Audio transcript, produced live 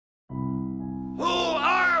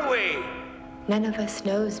None of us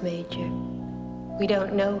knows, Major. We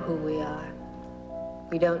don't know who we are.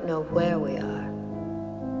 We don't know where we are.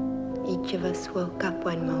 Each of us woke up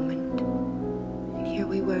one moment, and here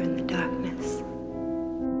we were in the darkness.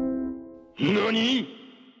 NANI?!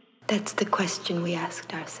 That's the question we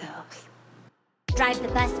asked ourselves. Drive the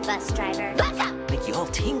bus driver. Back up! Make you all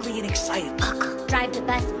tingly and excited. Drive the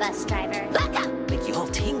bus driver. Back up! Make you all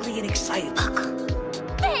tingly and excited.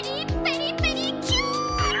 Betty, cute!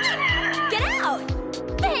 Get out!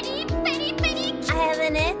 Betty, cute! I have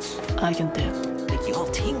an itch. I can do. Make you all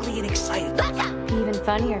tingly and excited. Back up! Be even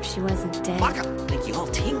funnier if she wasn't dead. Back up! Make you all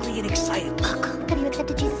tingly and excited. Have you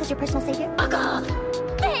accepted Jesus as your personal savior? Back up!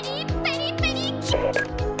 Betty, cute!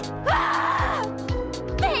 Ah!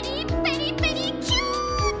 Betty,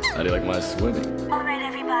 cute! How do you like my swimming? All right,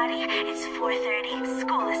 everybody, it's 4:30.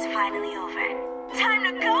 School is finally over. Time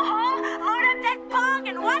to go home, load up that bong,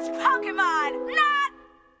 and watch Pokemon! Not!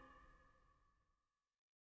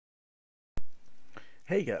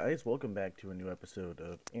 Hey guys, welcome back to a new episode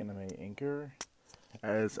of Anime Anchor.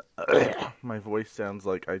 As my voice sounds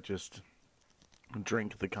like I just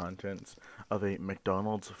drink the contents of a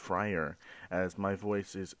McDonald's fryer, as my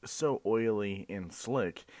voice is so oily and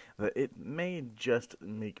slick that it may just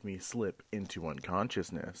make me slip into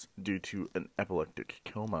unconsciousness due to an epileptic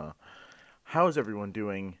coma. How is everyone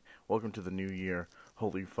doing? Welcome to the new year.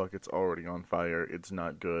 Holy fuck, it's already on fire. It's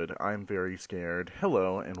not good. I'm very scared.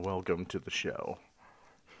 Hello, and welcome to the show.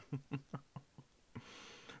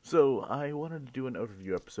 So, I wanted to do an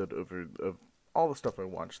overview episode of all the stuff I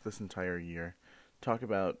watched this entire year. Talk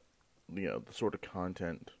about, the sort of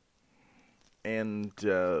content, and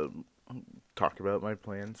talk about my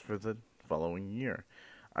plans for the following year.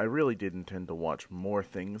 I really did intend to watch more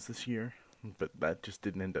things this year, but that just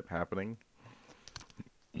didn't end up happening.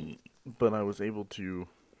 But I was able to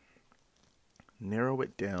narrow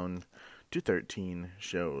it down to 13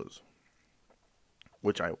 shows,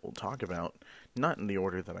 which I will talk about, not in the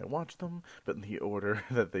order that I watch them, but in the order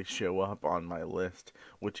that they show up on my list,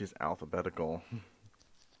 which is alphabetical.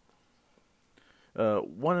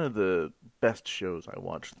 One of the best shows I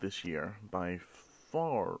watched this year, by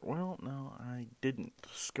far, well, no, I didn't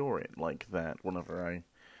score it like that whenever I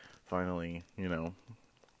finally,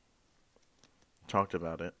 talked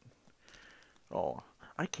about it. Oh,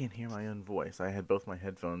 I can't hear my own voice. I had both my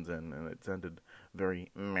headphones in, and it sounded very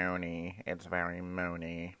moany. It's very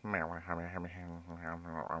moany.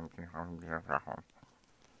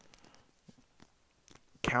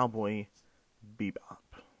 Cowboy Bebop.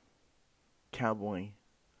 Cowboy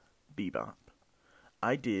Bebop.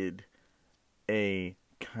 I did a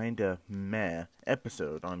kinda meh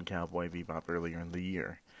episode on Cowboy Bebop earlier in the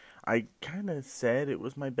year. I kinda said it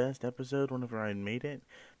was my best episode whenever I made it,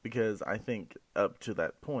 because I think up to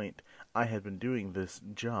that point, I had been doing this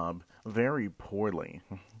job very poorly.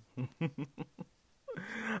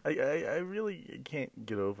 I really can't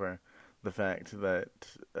get over the fact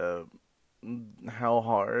that, how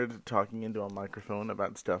hard talking into a microphone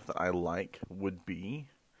about stuff that I like would be.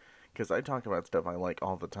 Because I talk about stuff I like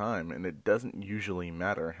all the time, and it doesn't usually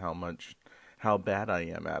matter how bad I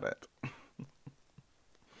am at it.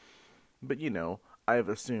 But, I've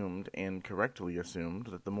assumed, and correctly assumed,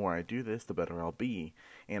 that the more I do this, the better I'll be.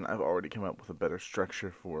 And I've already come up with a better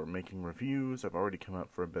structure for making reviews, I've already come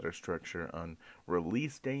up for a better structure on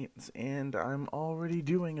release dates, and I'm already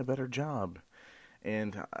doing a better job.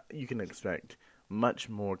 And you can expect much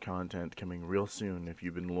more content coming real soon if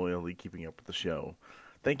you've been loyally keeping up with the show.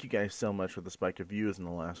 Thank you guys so much for the spike of views in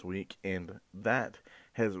the last week, and that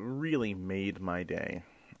has really made my day,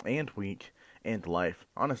 and week, and life.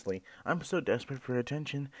 Honestly, I'm so desperate for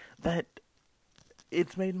attention that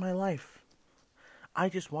it's made my life. I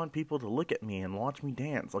just want people to look at me and watch me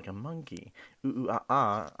dance like a monkey. Ooh,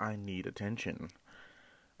 I need attention.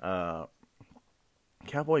 Cowboy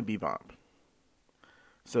Bebop.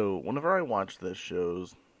 So, whenever I watch this show,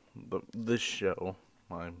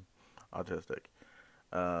 I'm autistic,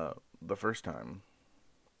 the first time,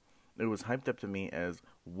 it was hyped up to me as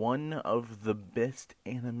one of the best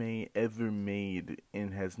anime ever made,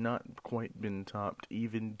 and has not quite been topped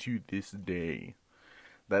even to this day.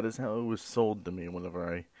 That is how it was sold to me whenever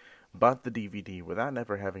I bought the DVD without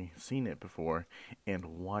ever having seen it before,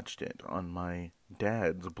 and watched it on my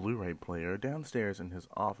dad's Blu-ray player downstairs in his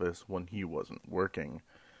office when he wasn't working.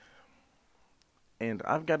 And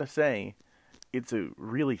I've got to say, it's a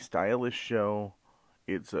really stylish show.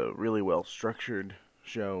 It's a really well-structured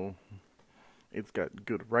show. It's got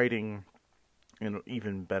good writing and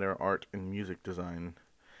even better art and music design.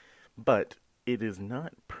 But it is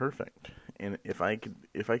not perfect. And if I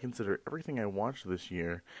consider everything I watched this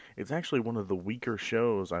year, it's actually one of the weaker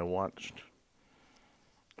shows I watched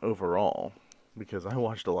overall, because I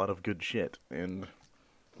watched a lot of good shit, and,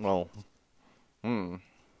 well,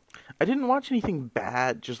 I didn't watch anything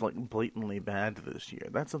bad, just like blatantly bad this year.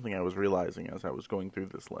 That's something I was realizing as I was going through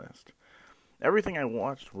this list. Everything I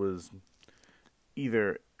watched was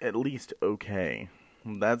either at least okay.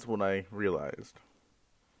 That's what I realized.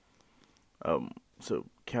 So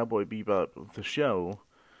Cowboy Bebop, the show,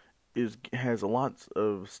 has a lot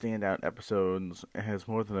of standout episodes. It has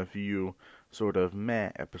more than a few sort of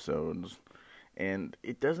meh episodes, and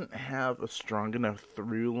it doesn't have a strong enough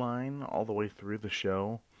through line all the way through the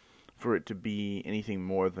show for it to be anything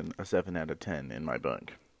more than a 7 out of 10 in my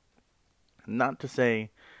book. Not to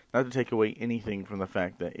take away anything from the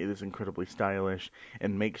fact that it is incredibly stylish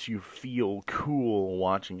and makes you feel cool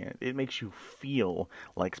watching it. It makes you feel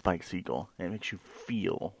like Spike Spiegel. It makes you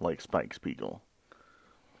feel like Spike Spiegel.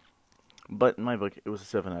 But in my book, it was a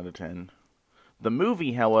 7 out of 10. The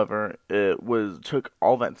movie, however, took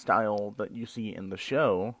all that style that you see in the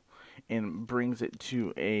show and brings it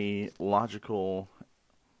to a logical,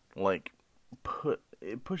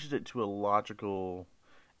 it pushes it to a logical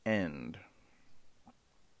end.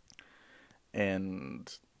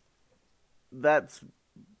 And that's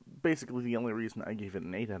basically the only reason I gave it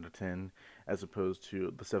an 8 out of 10, as opposed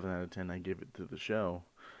to the 7 out of 10 I gave it to the show.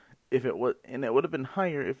 It would have been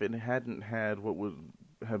higher if it hadn't had what would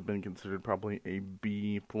have been considered probably a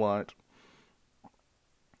B plot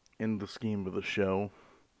in the scheme of the show.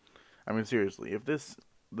 I mean, seriously, if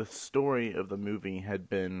the story of the movie had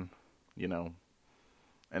been,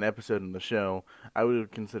 an episode in the show, I would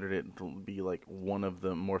have considered it to be like one of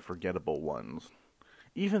the more forgettable ones.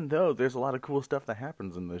 Even though there's a lot of cool stuff that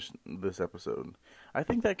happens in this episode. I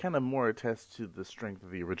think that kind of more attests to the strength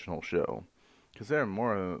of the original show. Because there are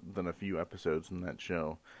more than a few episodes in that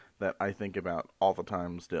show that I think about all the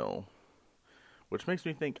time still. Which makes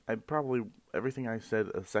me think everything I said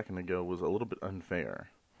a second ago was a little bit unfair.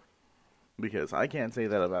 Because I can't say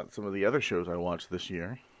that about some of the other shows I watched this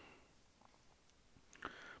year.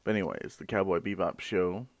 But anyways, the Cowboy Bebop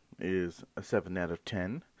show is a 7 out of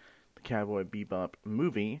 10. The Cowboy Bebop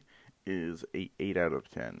movie is a 8 out of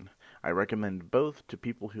 10. I recommend both to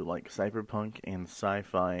people who like cyberpunk and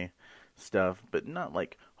sci-fi stuff, but not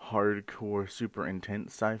like hardcore, super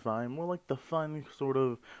intense sci-fi, more like the fun sort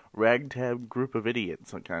of ragtag group of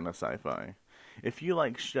idiots kind of sci-fi. If you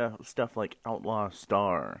like stuff like Outlaw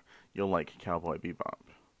Star, you'll like Cowboy Bebop.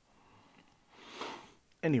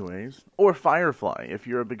 Anyways, or Firefly, if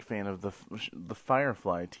you're a big fan of the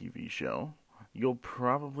Firefly TV show, you'll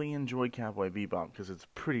probably enjoy Cowboy Bebop because it's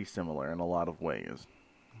pretty similar in a lot of ways.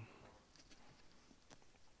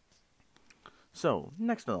 So,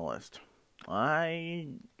 next on the list, I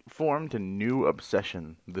formed a new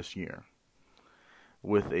obsession this year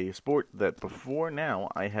with a sport that before now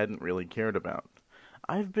I hadn't really cared about.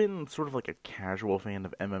 I've been sort of like a casual fan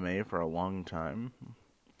of MMA for a long time,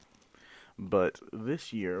 but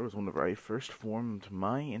this year was whenever I first formed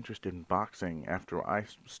my interest in boxing after I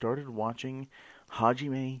started watching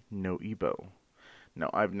Hajime no Ippo. Now,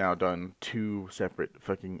 I've now done 2 separate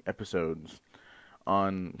fucking episodes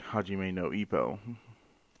on Hajime no Ippo.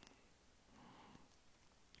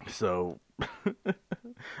 So,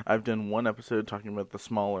 I've done 1 episode talking about the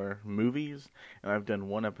smaller movies, and I've done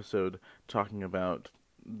 1 episode talking about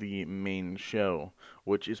the main show,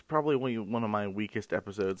 which is probably one of my weakest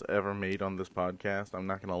episodes ever made on this podcast. I'm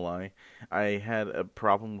not gonna lie. I had a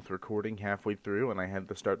problem with recording halfway through, and I had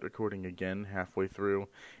to start recording again halfway through,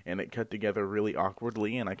 and it cut together really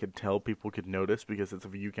awkwardly, and I could tell people could notice because its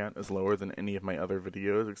view count is lower than any of my other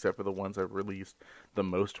videos, except for the ones I've released the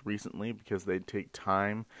most recently, because they take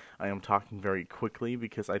time. I am talking very quickly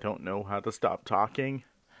because I don't know how to stop talking.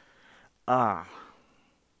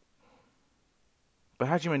 But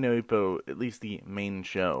Hajime no Ippo, at least the main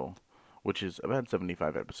show, which is about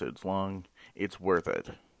 75 episodes long, it's worth it.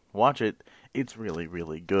 Watch it, it's really,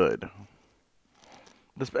 really good.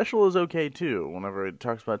 The special is okay too, whenever it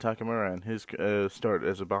talks about Takamura and his start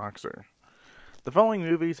as a boxer. The following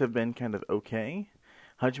movies have been kind of okay.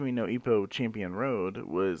 Hajime no Ippo Champion Road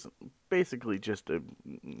was basically just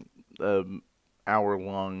a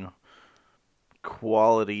hour-long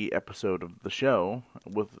quality episode of the show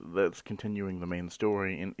that's continuing the main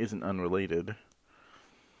story and isn't unrelated.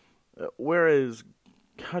 Whereas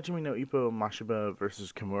Hajime no Ippo Mashiba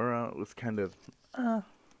versus Kimura was kind of,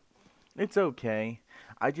 it's okay.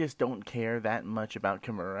 I just don't care that much about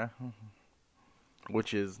Kimura,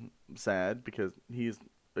 which is sad because he's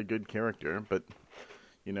a good character, but,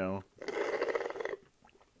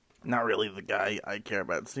 not really the guy I care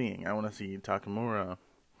about seeing. I want to see Takamura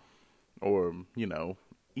or,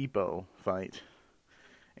 Ippo fight.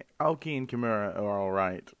 Aoki and Kimura are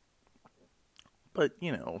alright. But,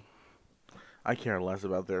 I care less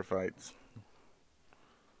about their fights.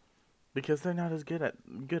 Because they're not as good at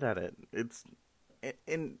it.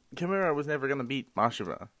 And Kimura was never going to beat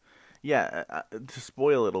Mashiba. Yeah, to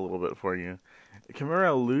spoil it a little bit for you,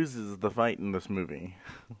 Kimura loses the fight in this movie.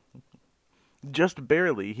 Just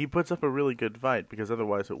barely. He puts up a really good fight, because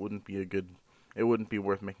otherwise it wouldn't be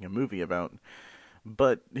worth making a movie about.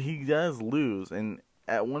 But he does lose, and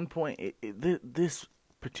at one point, this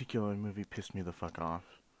particular movie pissed me the fuck off.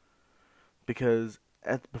 Because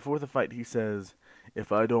before the fight, he says,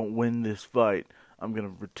 "If I don't win this fight, I'm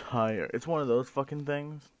gonna retire." It's one of those fucking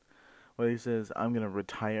things where he says, "I'm gonna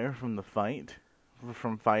retire from the fight,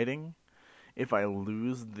 from fighting, if I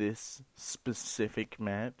lose this specific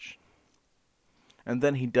match." And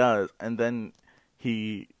then he does, and then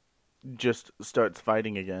he just starts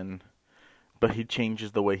fighting again, but he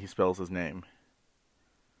changes the way he spells his name.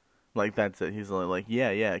 Like, that's it. He's like,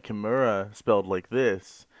 yeah, Kimura spelled like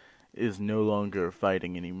this is no longer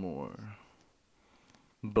fighting anymore.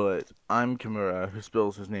 But I'm Kimura, who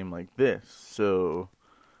spells his name like this, so,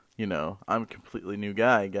 I'm a completely new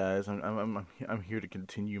guy, guys. I'm here to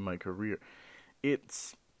continue my career.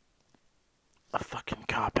 It's a fucking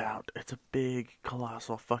cop-out. It's a big,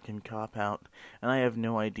 colossal fucking cop-out. And I have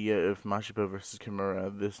no idea if Mashiba vs.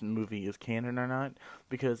 Kimura, this movie, is canon or not,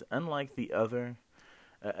 because unlike the other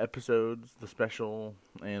episodes, the special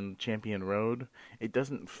and Champion Road, it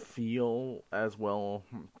doesn't feel as well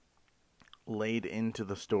laid into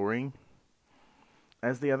the story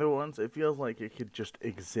as the other ones. It feels like it could just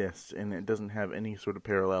exist, and it doesn't have any sort of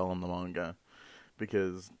parallel in the manga,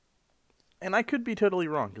 because, and I could be totally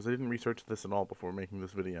wrong, because I didn't research this at all before making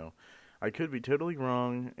this video. I could be totally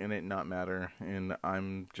wrong, and it not matter, and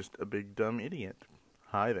I'm just a big dumb idiot.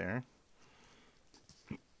 Hi there.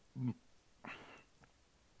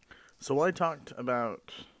 So I talked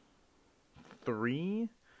about 3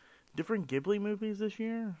 different Ghibli movies this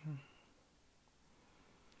year.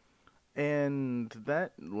 And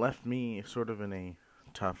that left me sort of in a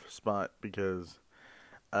tough spot, because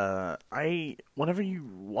whenever you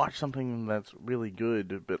watch something that's really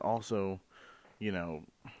good, but also,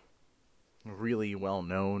 really well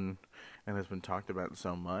known and has been talked about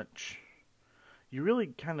so much, you really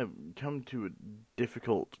kind of come to a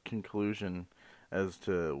difficult conclusion as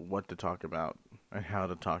to what to talk about and how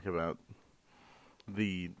to talk about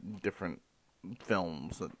the different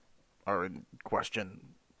films that are in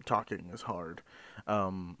question. Talking is hard.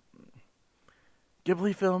 Ghibli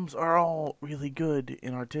films are all really good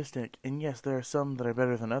and artistic, and yes, there are some that are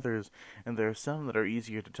better than others, and there are some that are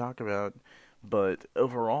easier to talk about, but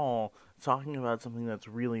overall, talking about something that's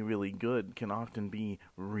really, really good can often be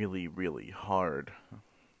really, really hard.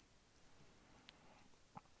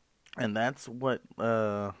 And that's what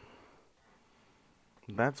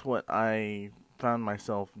I found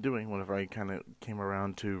myself doing whenever I kind of came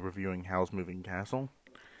around to reviewing Howl's Moving Castle.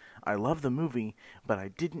 I love the movie, but I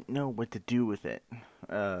didn't know what to do with it.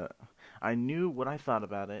 I knew what I thought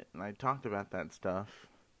about it, and I talked about that stuff.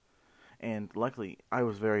 And luckily, I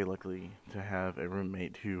was very lucky to have a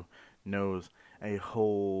roommate who knows a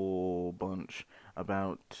whole bunch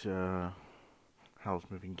about Howl's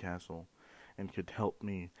Moving Castle, and could help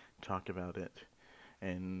me talk about it.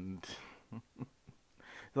 And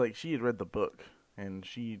like, she had read the book, and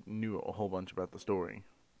she knew a whole bunch about the story.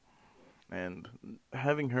 And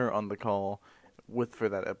having her on the call for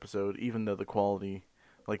that episode, even though the quality,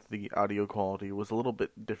 like the audio quality, was a little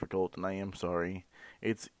bit difficult, and I am sorry,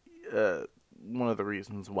 it's one of the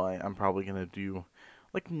reasons why I'm probably going to do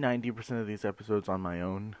like 90% of these episodes on my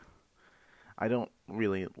own. I don't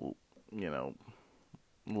really,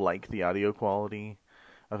 like the audio quality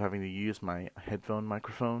of having to use my headphone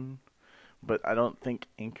microphone, but I don't think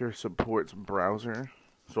Anchor supports browser,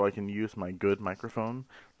 so I can use my good microphone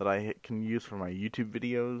that I can use for my YouTube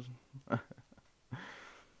videos.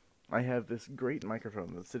 I have this great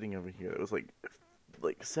microphone that's sitting over here that was like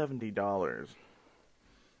 $70.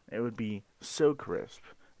 It would be so crisp.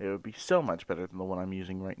 It would be so much better than the one I'm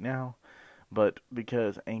using right now. But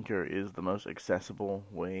because Anchor is the most accessible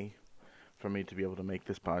way for me to be able to make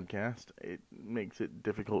this podcast, it makes it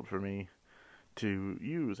difficult for me to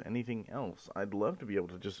use anything else. I'd love to be able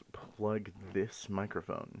to just plug this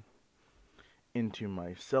microphone into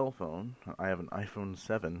my cell phone. I have an iPhone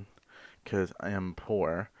 7 because I am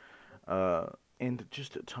poor, and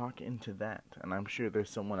just talk into that. And I'm sure there's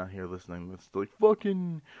someone out here listening that's like,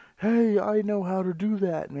 fucking, hey, I know how to do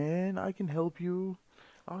that, man. I can help you.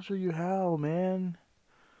 I'll show you how, man.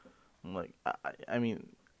 I'm like, I mean,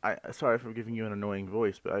 sorry for giving you an annoying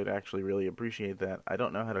voice, but I'd actually really appreciate that. I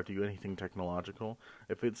don't know how to do anything technological.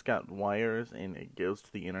 If it's got wires and it goes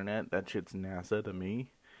to the internet, that shit's NASA to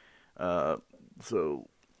me. So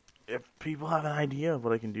if people have an idea of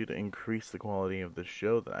what I can do to increase the quality of the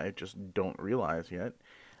show that I just don't realize yet,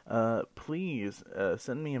 please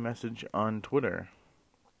send me a message on Twitter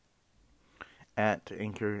at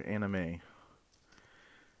Anchor Anime.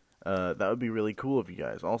 That would be really cool of you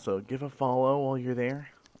guys. Also, give a follow while you're there.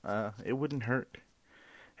 It wouldn't hurt.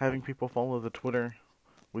 Having people follow the Twitter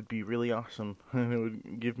would be really awesome, and it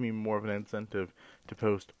would give me more of an incentive to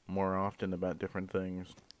post more often about different things.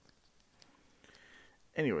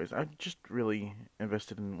 Anyways, I'm just really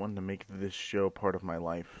invested in wanting to make this show part of my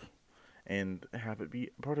life, and have it be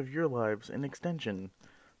part of your lives, an extension.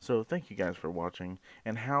 So thank you guys for watching.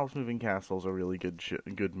 And Howl's Moving Castle is a really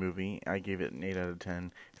good movie. I gave it an 8 out of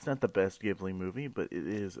 10. It's not the best Ghibli movie, but it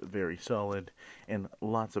is very solid, and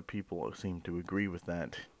lots of people seem to agree with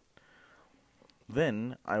that.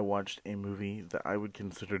 Then I watched a movie that I would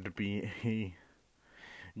consider to be a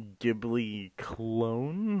Ghibli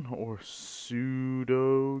clone or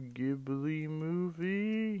pseudo Ghibli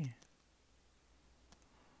movie.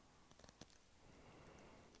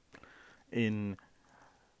 In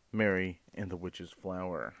Mary and the Witch's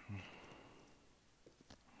Flower.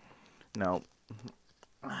 Now,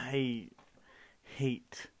 I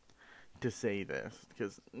hate to say this,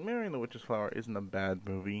 because Mary and the Witch's Flower isn't a bad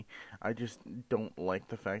movie. I just don't like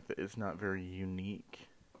the fact that it's not very unique.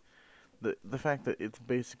 The fact that it's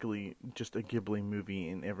basically just a Ghibli movie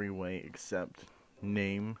in every way except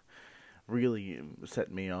name really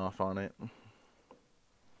set me off on it.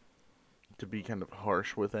 To be kind of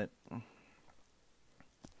harsh with it.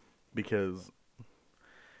 Because,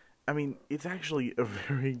 I mean, it's actually a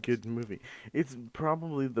very good movie. It's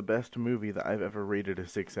probably the best movie that I've ever rated a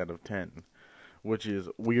 6 out of 10. Which is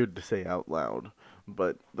weird to say out loud.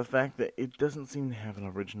 But the fact that it doesn't seem to have an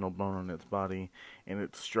original bone in its body, and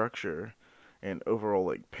its structure, and overall,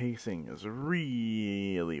 like, pacing is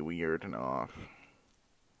really weird and off.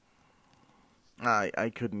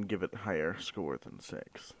 I couldn't give it a higher score than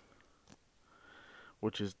 6.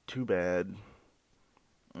 Which is too bad.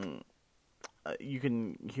 You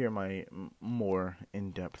can hear my more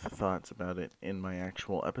in-depth thoughts about it in my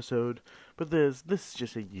actual episode, but this is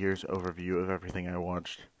just a year's overview of everything I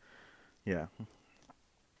watched. Yeah.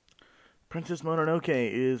 Princess Mononoke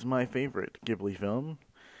is my favorite Ghibli film,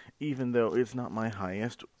 even though it's not my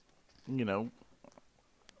highest, it's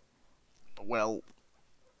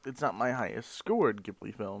not my highest scored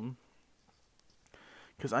Ghibli film.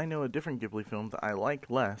 Because I know a different Ghibli film that I like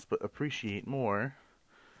less, but appreciate more,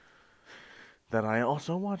 that I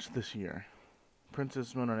also watched this year.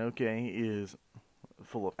 Princess Mononoke is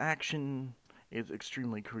full of action, it's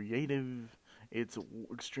extremely creative, it's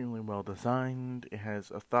extremely well designed, it has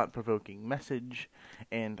a thought-provoking message,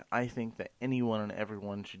 and I think that anyone and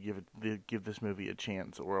everyone should give this movie a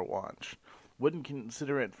chance or a watch. Wouldn't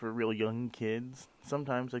consider it for real young kids.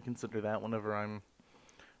 Sometimes I consider that whenever I'm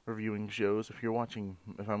reviewing shows. If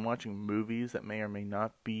I'm watching movies that may or may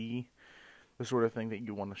not be the sort of thing that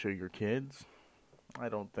you want to show your kids, I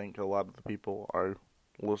don't think a lot of the people I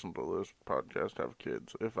listen to this podcast have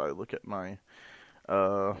kids. If I look at my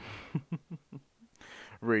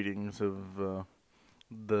ratings of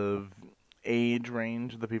the age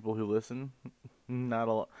range of the people who listen,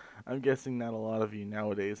 I'm guessing not a lot of you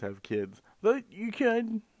nowadays have kids. But you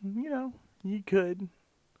could, you could.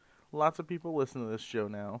 Lots of people listen to this show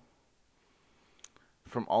now.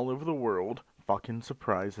 From all over the world. Fucking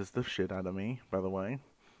surprises the shit out of me, by the way.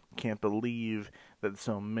 Can't believe that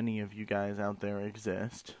so many of you guys out there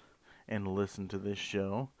exist and listen to this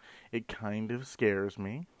show. It kind of scares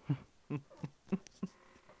me.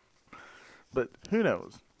 But who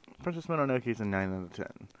knows? Princess Mononoke is a 9 out of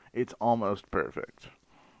 10. It's almost perfect.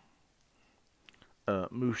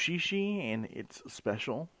 Mushishi and its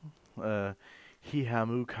special,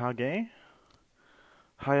 Hayamukage,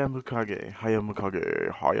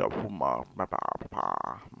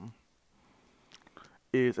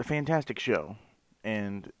 is a fantastic show,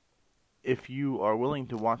 and if you are willing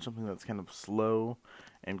to watch something that's kind of slow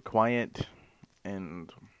and quiet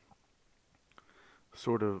and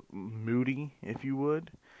sort of moody, if you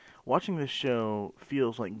would, watching this show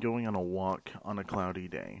feels like going on a walk on a cloudy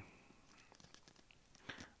day.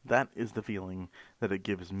 That is the feeling that it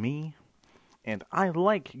gives me, and I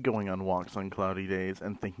like going on walks on cloudy days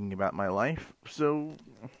and thinking about my life, so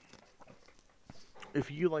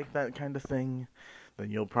if you like that kind of thing, then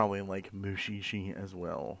you'll probably like Mushishi as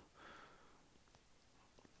well.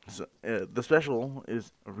 So, the special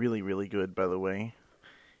is really, really good, by the way.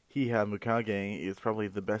 Hiha Mukage is probably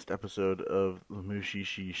the best episode of the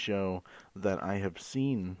Mushishi show that I have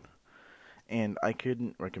seen, and I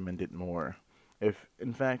couldn't recommend it more.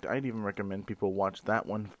 In fact, I'd even recommend people watch that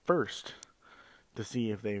one first to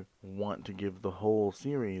see if they want to give the whole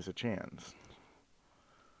series a chance.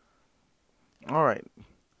 Alright,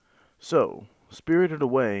 so Spirited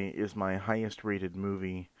Away is my highest rated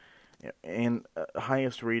movie and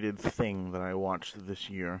highest rated thing that I watched this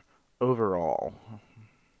year overall.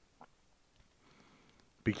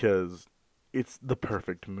 Because it's the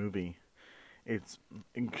perfect movie. It's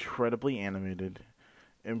incredibly animated,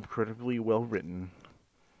 incredibly well written.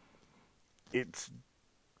 I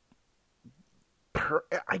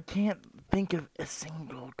can't think of a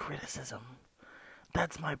single criticism.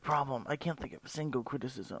 That's my problem. I can't think of a single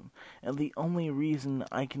criticism. And the only reason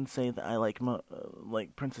I can say that I like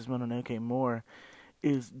Princess Mononoke more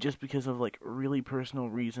is just because of really personal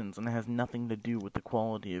reasons, and it has nothing to do with the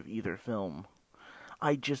quality of either film.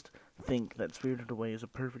 I just think that Spirited Away is a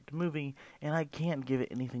perfect movie, and I can't give it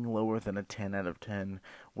anything lower than a 10 out of 10,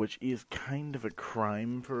 which is kind of a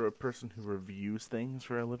crime for a person who reviews things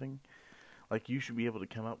for a living. You should be able to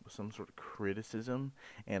come up with some sort of criticism,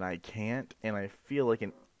 and I can't, and I feel like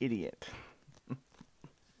an idiot.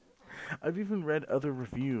 I've even read other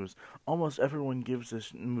reviews. Almost everyone gives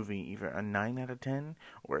this movie either a 9 out of 10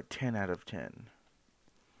 or a 10 out of 10.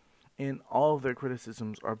 And all of their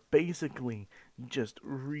criticisms are basically just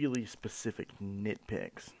really specific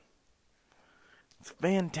nitpicks. It's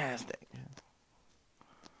fantastic.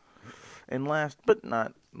 And last but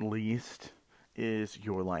not least is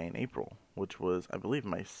Your Lie in April, which was, I believe,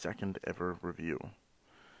 my second ever review.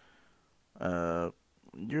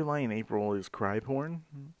 Your Lie in April is cry porn.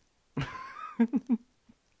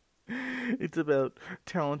 It's about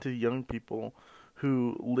talented young people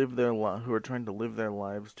who who are trying to live their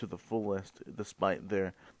lives to the fullest, despite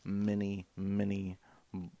their many,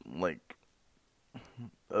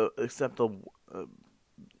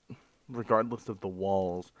 regardless of the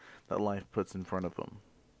walls that life puts in front of them.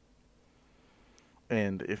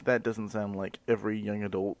 And if that doesn't sound like every young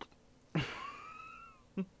adult,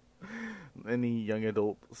 any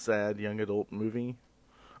sad young adult movie.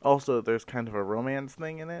 Also, there's kind of a romance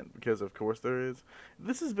thing in it, because of course there is.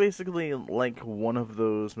 This is basically like one of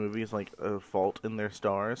those movies, like A Fault in Their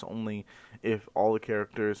Stars, only if all the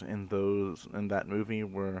characters in that movie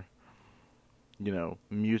were,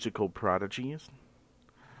 musical prodigies,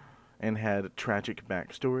 and had tragic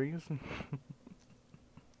backstories.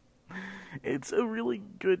 It's a really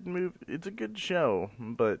good movie. It's a good show,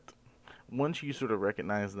 but once you sort of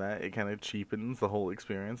recognize that, it kind of cheapens the whole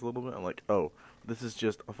experience a little bit. Like, oh, this is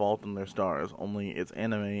just A Fault in Their Stars, only it's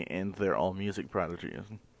anime and they're all music prodigies.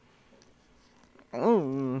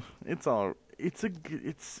 Oh, it's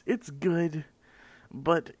good,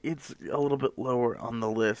 but it's a little bit lower on the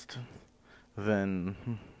list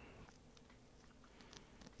than,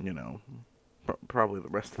 probably the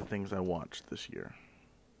rest of the things I watched this year.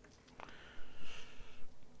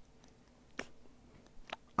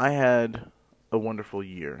 I had a wonderful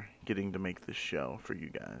year getting to make this show for you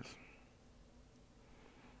guys.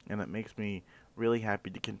 And it makes me really happy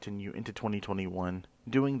to continue into 2021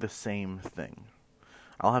 doing the same thing.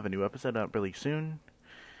 I'll have a new episode out really soon.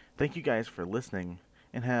 Thank you guys for listening,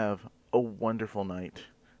 and have a wonderful night.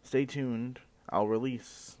 Stay tuned. I'll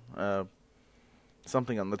release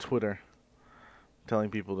something on the Twitter telling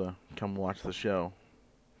people to come watch the show.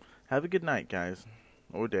 Have a good night, guys.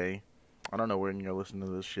 Or day. I don't know when you're listening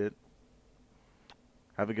to this shit.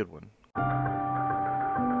 Have a good one.